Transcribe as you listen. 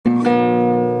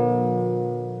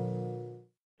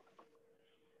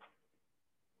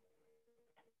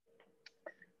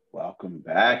Welcome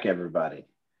back, everybody.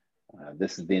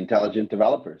 This is the Intelligent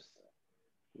Developers,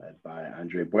 led by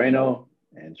Andre Bueno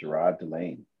and Gerard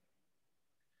Delane.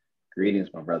 Greetings,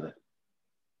 my brother.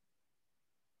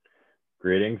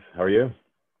 Greetings. How are you?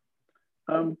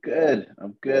 I'm good.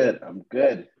 I'm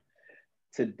good.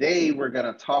 Today, we're going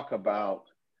to talk about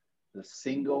the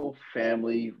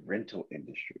single-family rental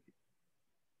industry.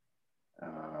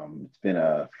 It's been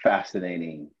a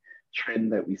fascinating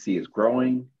trend that we see is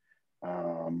growing.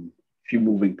 Few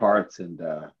moving parts, and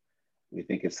we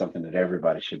think it's something that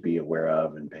everybody should be aware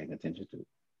of and paying attention to,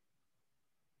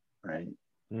 right?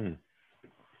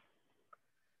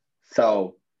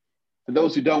 So for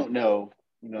those who don't know,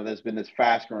 there's been this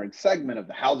fast growing segment of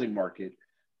the housing market,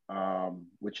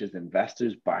 which is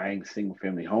investors buying single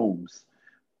family homes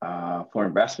for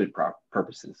investment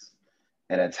purposes.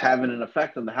 And it's having an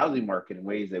effect on the housing market in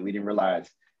ways that we didn't realize.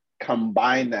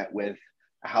 Combine that with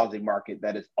a housing market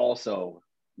that is also,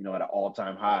 at an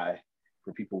all-time high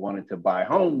for people wanting to buy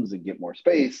homes and get more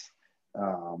space.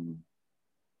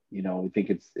 We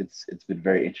think it's been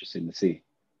very interesting to see,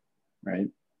 right?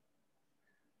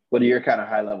 What are your kind of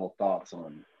high-level thoughts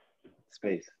on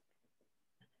space?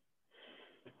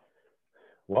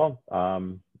 Well,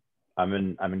 I'm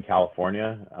in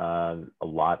California. A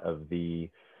lot of the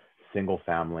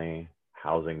single-family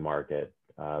housing market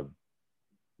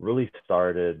really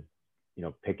started,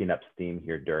 picking up steam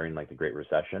here during like the Great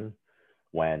Recession,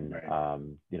 when right.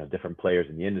 Different players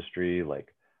in the industry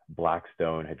like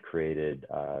Blackstone had created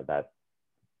that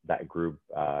group,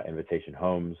 Invitation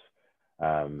Homes,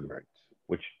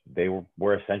 which they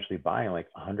were essentially buying like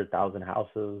 100,000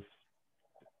 houses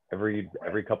every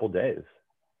couple of days.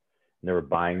 And they were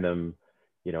buying them,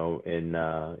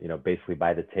 basically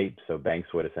by the tape. So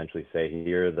banks would essentially say,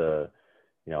 here are the,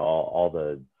 all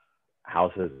the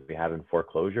houses we have in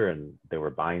foreclosure, and they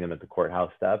were buying them at the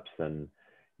courthouse steps, and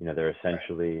they're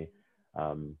essentially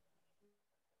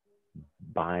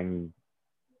buying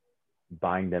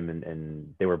them,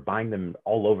 and they were buying them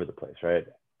all over the place, right?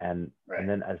 And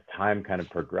then as time kind of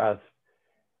progressed,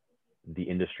 the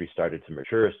industry started to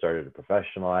mature, started to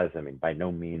professionalize. I mean, by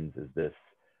no means is this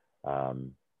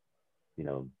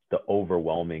the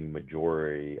overwhelming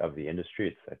majority of the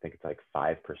industry. I think it's like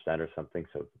 5% or something,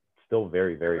 so still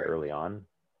very, very early on.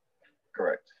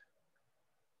 Correct.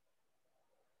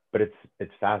 But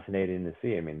it's fascinating to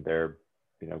see. I mean, they're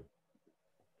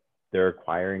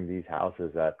acquiring these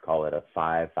houses at, call it a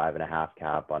 5.5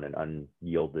 cap on an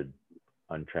unyielded,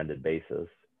 untrended basis,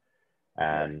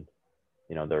 and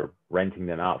they're renting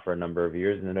them out for a number of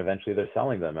years, and then eventually they're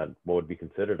selling them at what would be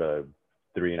considered a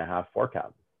 3.5, 4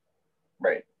 cap.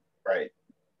 Right.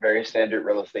 Very standard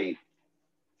real estate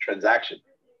transaction.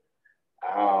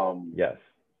 Yes.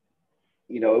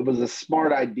 It was a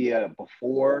smart idea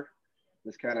before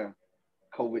this kind of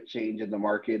COVID change in the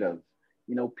market of,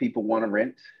 people want to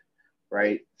rent,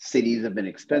 right? Cities have been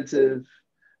expensive.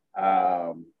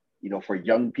 For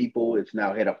young people, it's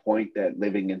now hit a point that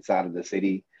living inside of the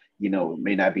city,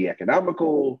 may not be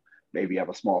economical. Maybe you have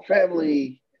a small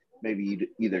family. Maybe you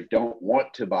either don't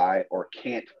want to buy or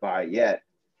can't buy yet.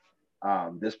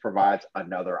 This provides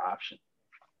another option.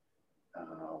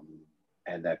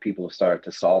 And that people have started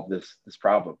to solve this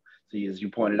problem. So as you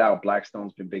pointed out,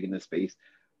 Blackstone's been big in this space.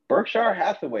 Berkshire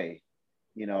Hathaway,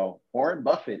 Warren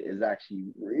Buffett is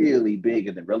actually really big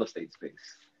in the real estate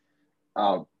space.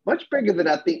 Much bigger than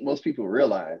I think most people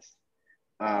realize.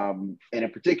 And in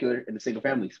particular, in the single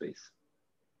family space.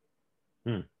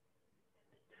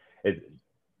 It's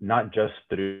not just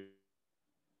through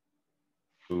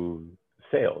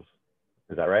sales.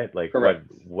 Is that right? Like,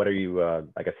 what are you,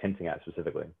 hinting at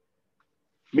specifically?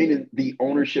 Meaning the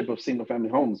ownership of single family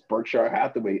homes. Berkshire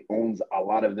Hathaway owns a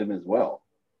lot of them as well.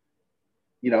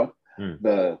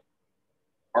 The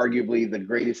arguably the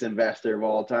greatest investor of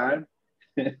all time,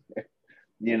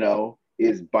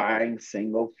 is buying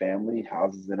single family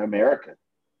houses in America,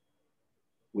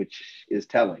 which is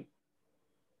telling,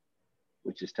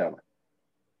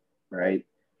 right?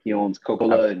 He owns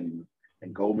Coca-Cola and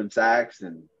Goldman Sachs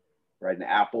and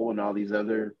Apple and all these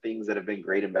other things that have been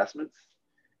great investments.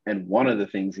 And one of the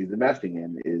things he's investing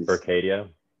in is Berkadia.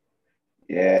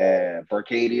 Yeah,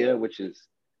 Berkadia, which is,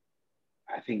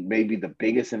 I think, maybe the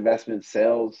biggest investment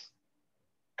sales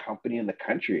company in the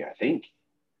country, I think.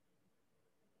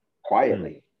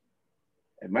 Quietly.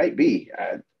 It might be.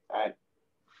 I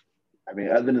mean,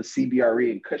 other than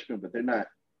CBRE and Cushman, but they're not.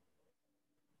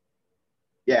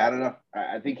 Yeah, I don't know.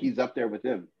 I think he's up there with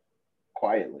them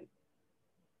quietly.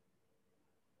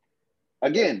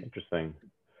 Again, interesting.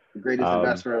 The greatest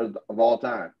investor of all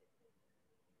time.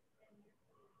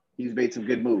 he's made some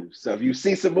good moves. So if you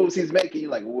see some moves he's making,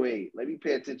 you're like, wait, let me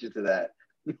pay attention to that.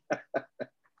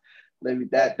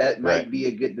 That Right. might be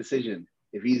a good decision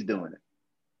if he's doing it.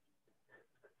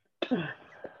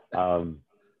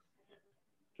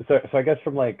 So I guess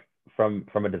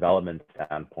from a development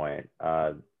standpoint,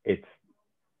 it's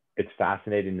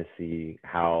fascinating to see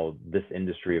how this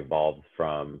industry evolved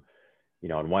from,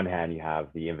 on one hand, you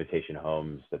have the invitation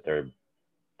homes that they're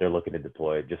looking to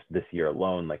deploy just this year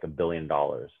alone, like $1 billion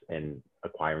in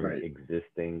acquiring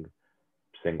existing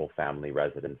single family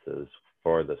residences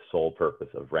for the sole purpose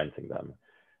of renting them.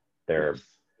 They're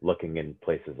looking in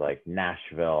places like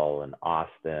Nashville and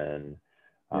Austin,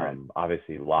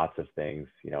 obviously lots of things,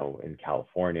 in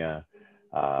California,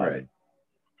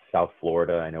 South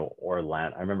Florida. I know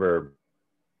Orlando. I remember,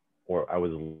 I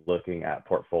was looking at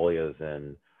portfolios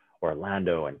in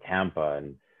Orlando and Tampa,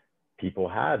 and people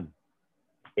had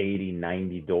 80,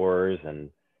 90 doors, and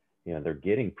they're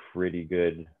getting pretty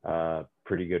good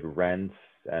rents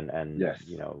and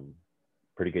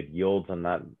pretty good yields on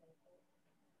that,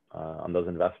 on those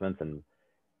investments. And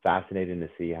fascinating to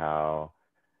see how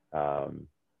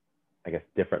I guess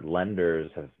different lenders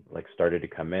have started to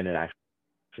come in and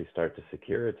actually start to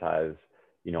securitize,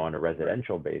 on a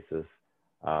residential basis,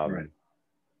 a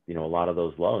lot of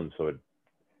those loans. So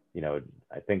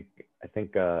I think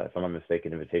if I'm not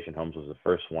mistaken, Invitation Homes was the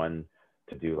first one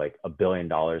to do like $1 billion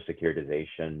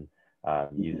securitization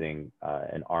using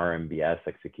an RMBS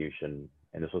execution,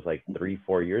 and this was like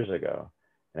 3-4 years ago.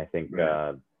 And I think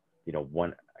I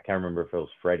can't remember if it was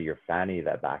Freddie or Fannie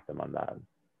that backed them on that.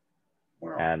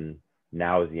 Wow. And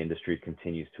now as the industry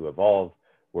continues to evolve,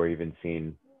 we're even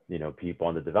seeing people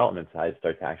on the development side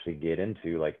start to actually get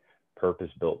into like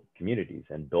purpose-built communities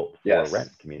and built for rent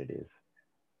communities.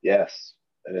 Yes,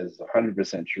 that is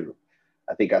 100% true.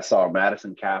 I think I saw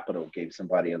Madison Capital gave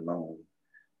somebody a loan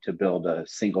to build a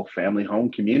single family home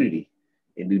community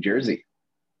in New Jersey.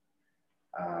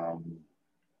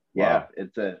 Wow.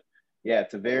 It's a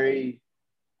very,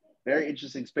 very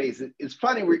interesting space. It's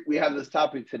funny we have this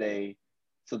topic today.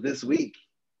 So this week,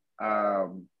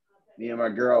 me and my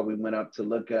girl, we went up to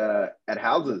look at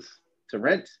houses to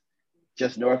rent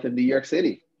just north of New York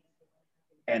City.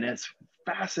 And it's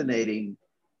fascinating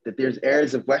that there's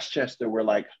areas of Westchester where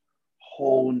like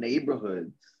whole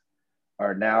neighborhoods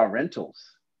are now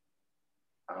rentals.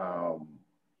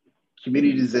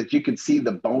 Communities that you can see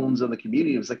the bones of the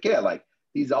community. It was like,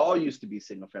 these all used to be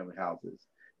single family houses.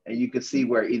 And you could see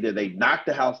where either they knocked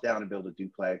the house down and built a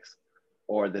duplex,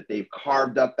 or that they've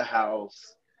carved up the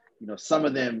house. Some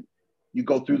of them, you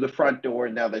go through the front door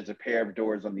and now there's a pair of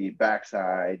doors on the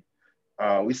backside.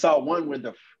 We saw one where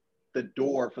the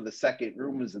door for the second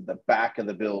room was at the back of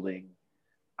the building.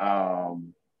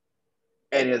 And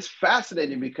it's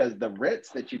fascinating because the rents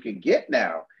that you can get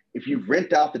now, if you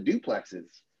rent out the duplexes,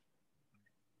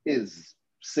 is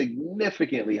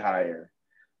significantly higher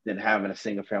than having a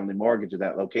single family mortgage at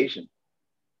that location.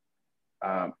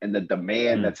 And the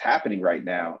demand that's happening right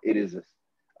now, it is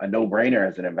a no-brainer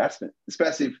as an investment,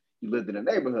 especially if you lived in a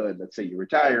neighborhood. Let's say you're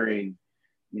retiring,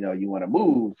 you want to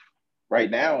move. Right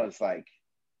now, it's like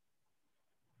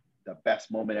the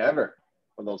best moment ever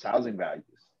for those housing values.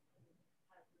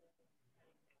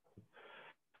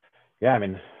 Yeah, I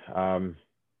mean,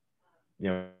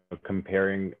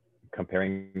 comparing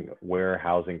where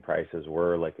housing prices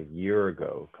were like a year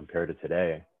ago compared to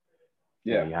today.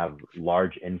 Yeah, you have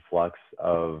large influx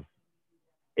of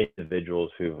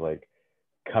individuals who've like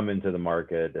come into the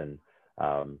market, and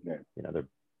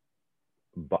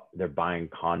they're buying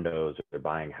condos, or they're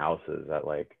buying houses at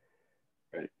like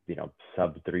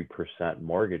sub 3%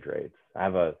 mortgage rates. I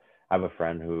have a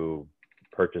friend who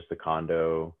purchased a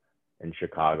condo in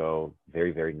Chicago,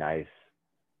 very, very nice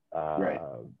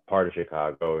part of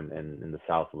Chicago, in the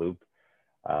South Loop.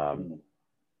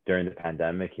 During the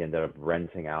pandemic, he ended up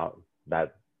renting out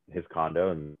his condo,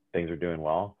 and things were doing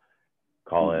well.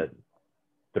 Call it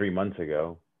 3 months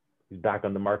ago, he's back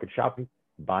on the market shopping,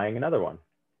 buying another one.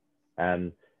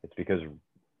 And it's because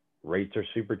rates are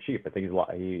super cheap. I think he's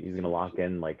going to lock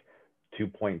in like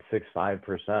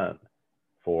 2.65%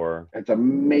 for. That's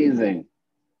amazing.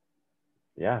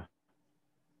 Yeah.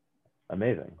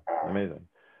 Amazing.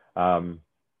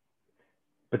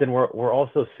 But then we're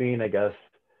also seeing, I guess,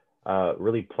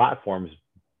 really platforms,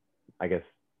 I guess,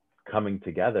 coming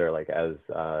together, like as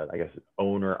I guess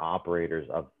owner operators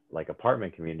of like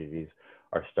apartment communities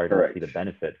are starting to see the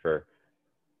benefit for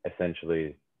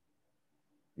essentially,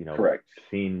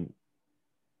 seeing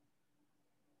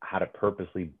how to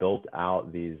purposely build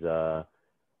out these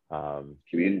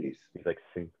communities.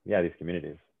 These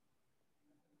communities.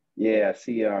 Yeah, I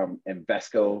see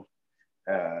Invesco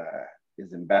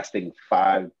is investing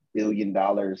 $5 billion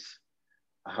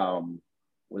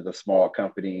with a small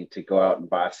company to go out and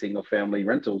buy single family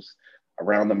rentals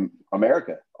around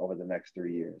America over the next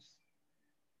 3 years.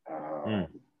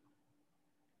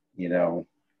 You know,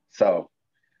 so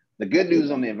the good news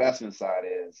on the investment side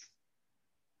is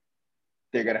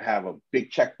they're going to have a big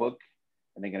checkbook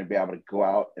and they're going to be able to go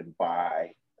out and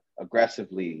buy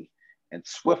aggressively and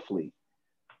swiftly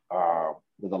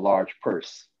with a large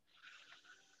purse.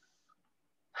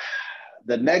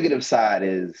 The negative side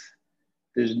is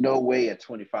there's no way a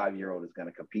 25-year-old is going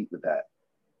to compete with that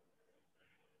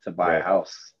to buy a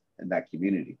house in that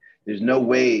community. There's no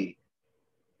way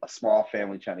a small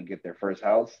family trying to get their first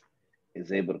house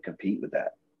is able to compete with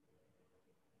that.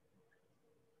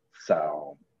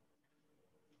 So,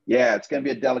 yeah, it's going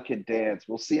to be a delicate dance.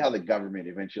 We'll see how the government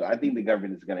eventually, I think the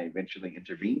government is going to eventually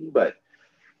intervene, but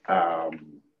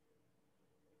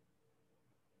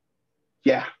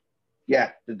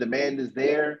yeah, the demand is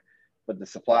there, but the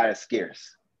supply is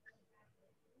scarce,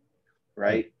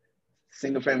 right?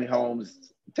 Single family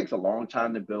homes, it takes a long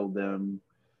time to build them.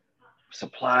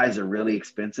 Supplies are really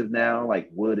expensive now. Like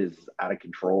wood is out of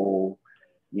control.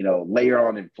 You know, layer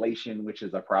on inflation, which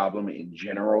is a problem in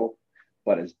general,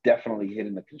 but it's definitely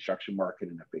hitting the construction market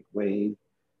in a big way.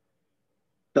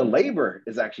 The labor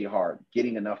is actually hard.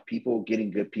 Getting enough people,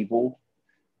 getting good people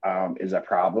is a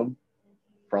problem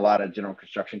for a lot of general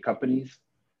construction companies.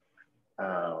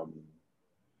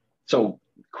 So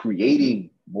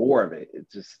creating more of it,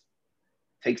 it just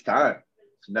takes time.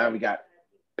 So now we got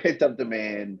pent up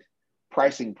demand,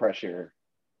 pricing pressure.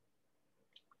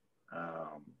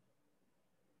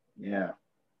 Yeah,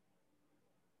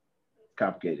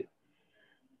 complicated.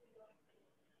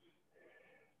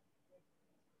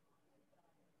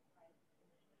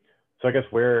 So I guess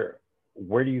where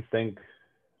do you think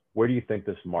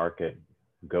this market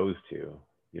goes to?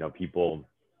 You know, people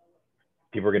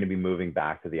are going to be moving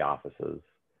back to the offices,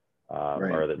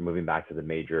 or that moving back to the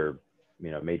major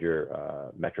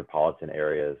metropolitan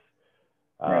areas.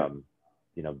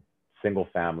 You know, single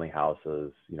family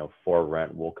houses, you know, for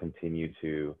rent will continue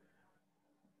to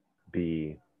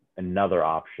be another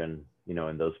option, you know,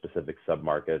 in those specific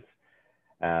submarkets.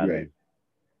 And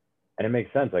it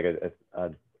makes sense. Like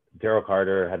Daryl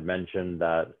Carter had mentioned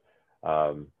that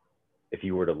if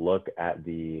you were to look at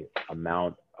the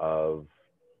amount of,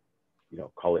 you know,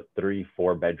 call it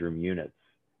 3-4 bedroom units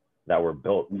that were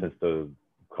built since the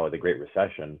Great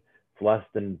Recession, it's less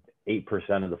than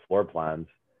 8% of the floor plans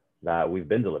that we've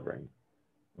been delivering.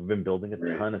 We've been building a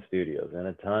ton of studios and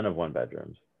a ton of 1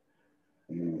 bedrooms.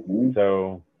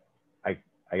 So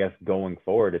I guess going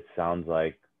forward, it sounds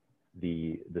like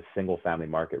the single family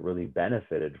market really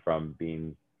benefited from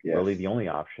being really the only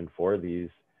option for these,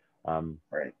 you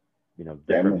know,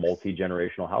 different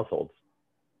multi-generational households.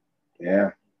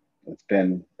 Yeah, it's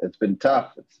been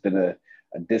tough. It's been a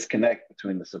disconnect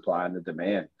between the supply and the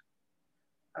demand.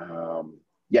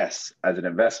 Yes, as an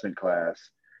investment class,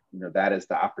 you know, that is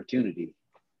the opportunity,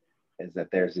 is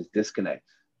that there's this disconnect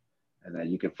and that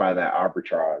you can find that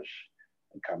arbitrage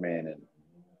and come in and,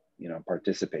 you know,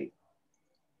 participate.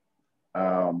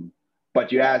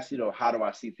 But you asked, you know, how do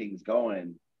I see things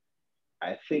going?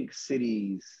 I think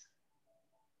cities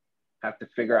have to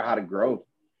figure out how to grow,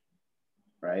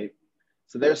 right?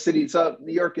 So there's cities, so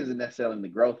New York isn't necessarily in the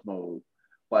growth mode,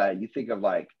 but you think of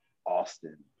like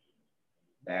Austin,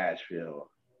 Nashville,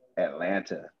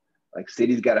 Atlanta, like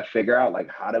cities got to figure out like,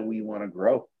 how do we want to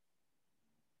grow?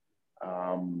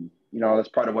 You know, that's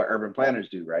part of what urban planners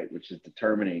do, right? Which is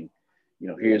determining, you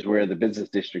know, here's where the business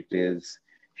district is,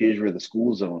 here's where the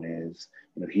school zone is,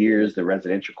 you know, here's the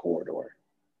residential corridor.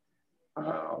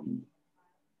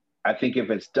 I think if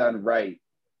it's done right,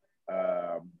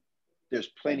 there's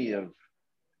plenty of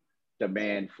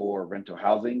demand for rental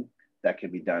housing that can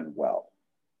be done well.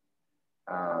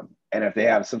 And if they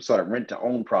have some sort of rent to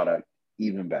own product,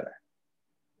 even better.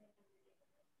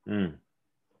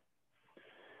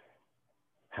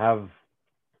 Have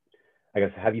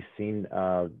you seen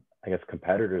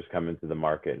competitors come into the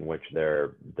market in which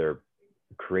they're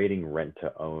creating rent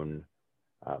to own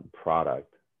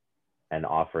product and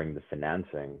offering the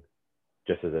financing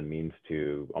just as a means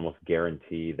to almost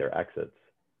guarantee their exits?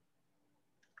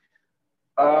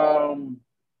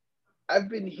 I've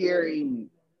been hearing,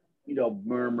 you know,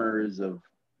 murmurs of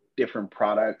different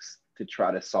products to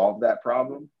try to solve that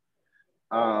problem.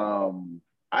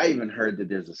 I even heard that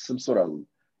there's some sort of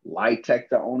LIHTC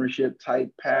to ownership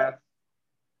type path,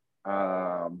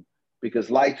 because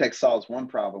LIHTC solves one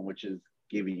problem, which is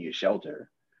giving you shelter,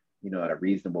 you know, at a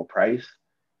reasonable price.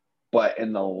 But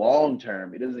in the long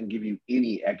term, it doesn't give you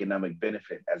any economic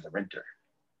benefit as a renter.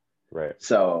 Right.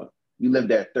 So You live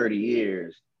there 30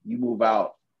 years, you move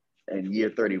out in year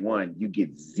 31, you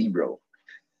get zero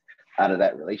out of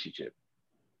that relationship.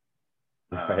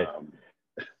 Right.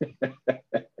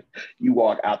 You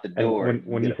walk out the door. And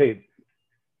when you say,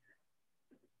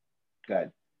 go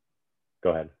ahead.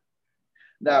 Go ahead.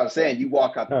 No, I'm saying you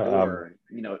walk out the door,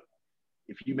 you know,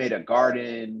 if you made a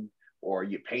garden or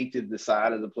you painted the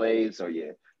side of the place or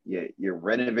you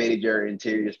renovated your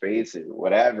interior space or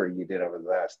whatever you did over the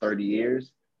last 30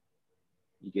 years,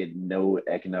 you get no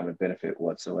economic benefit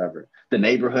whatsoever. The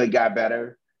neighborhood got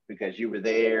better because you were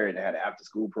there and had an after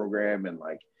school program and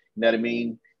like, you know what I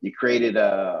mean? You created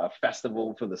a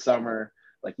festival for the summer.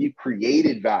 Like you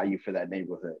created value for that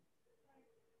neighborhood.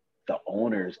 The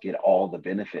owners get all the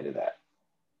benefit of that.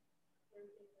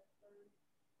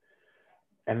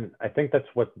 And I think that's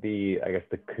what the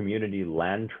community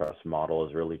land trust model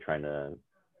is really trying to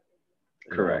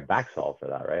back solve for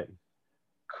that, right?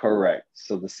 Correct.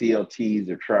 So the CLTs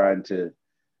are trying to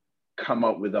come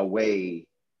up with a way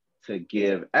to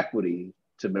give equity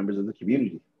to members of the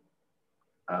community.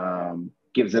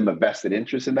 Gives them a vested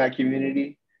interest in that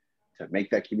community to make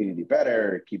that community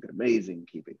better, keep it amazing,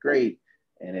 keep it great.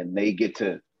 And then they get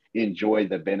to enjoy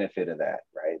the benefit of that,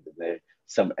 right? There's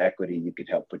some equity. You could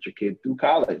help put your kid through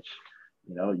college.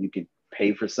 You know, you could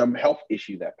pay for some health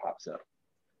issue that pops up.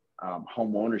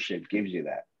 Home ownership gives you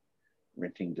that.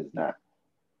 Renting does not.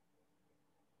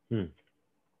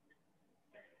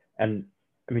 And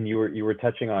I mean, you were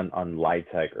touching on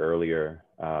LIHTC earlier.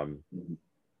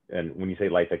 And when you say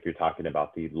LIHTC, you're talking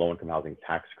about the low-income housing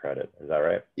tax credit. Is that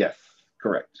right? Yes,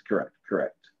 correct.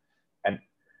 And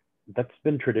that's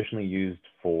been traditionally used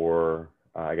for,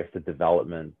 the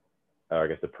development, or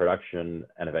the production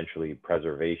and eventually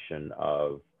preservation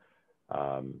of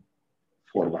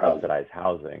subsidized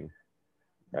housing,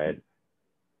 right?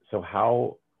 So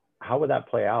how would that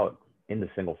play out in the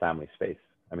single family space?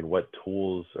 I mean, what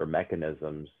tools or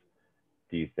mechanisms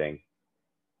do you think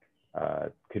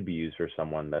could be used for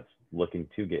someone that's looking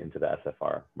to get into the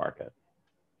SFR market?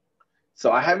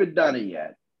 So I haven't done it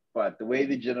yet, but the way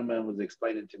the gentleman was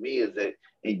explaining to me is that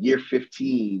in year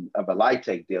 15 of a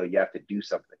LIHTC deal, you have to do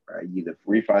something, right? Either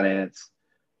refinance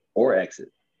or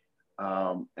exit.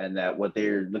 And that what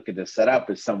they're looking to set up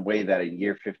is some way that in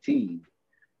year 15,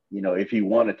 you know, if you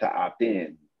wanted to opt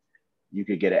in, you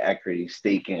could get an equity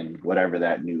stake in whatever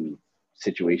that new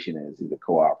situation is, either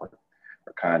co-op or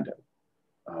condo,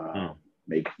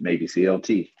 maybe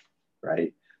CLT,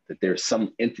 right? That there's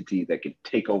some entity that could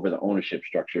take over the ownership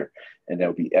structure and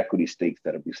there'll be equity stakes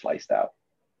that'll be sliced out.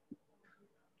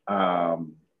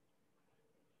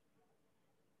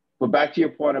 But back to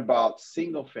your point about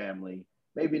single family,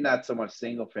 maybe not so much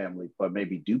single family, but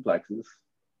maybe duplexes.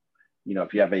 You know,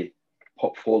 if you have a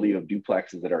portfolio of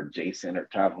duplexes that are adjacent or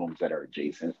townhomes that are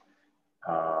adjacent,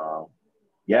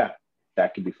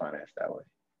 that could be financed that way.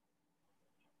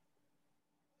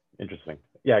 Interesting.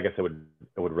 Yeah, I guess it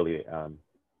would really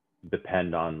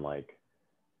depend on like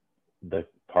the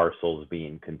parcels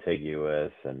being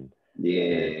contiguous and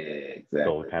exactly.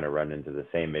 Still kind of run into the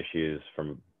same issues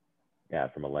from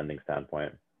a lending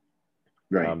standpoint.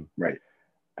 Right.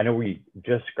 I know we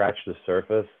just scratched the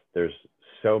surface. There's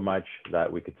so much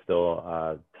that we could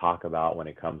still talk about when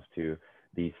it comes to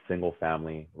the single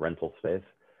family rental space.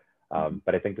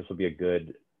 But I think this will be a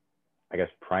good,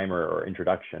 primer or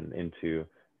introduction into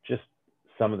just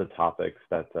some of the topics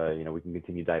that, we can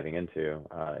continue diving into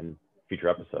in future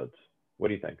episodes. What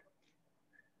do you think?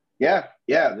 Yeah.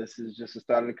 This is just the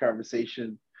start of the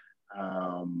conversation.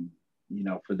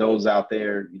 For those out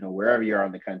there, wherever you are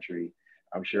in the country,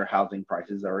 I'm sure housing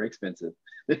prices are expensive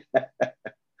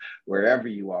wherever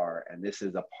you are. And this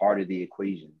is a part of the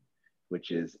equation,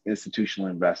 which is institutional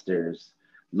investors,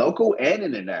 local and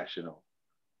international,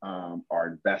 are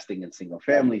investing in single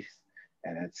families,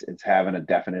 and it's having a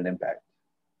definite impact.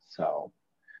 So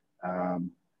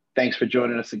thanks for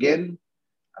joining us again.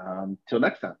 Till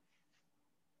next time.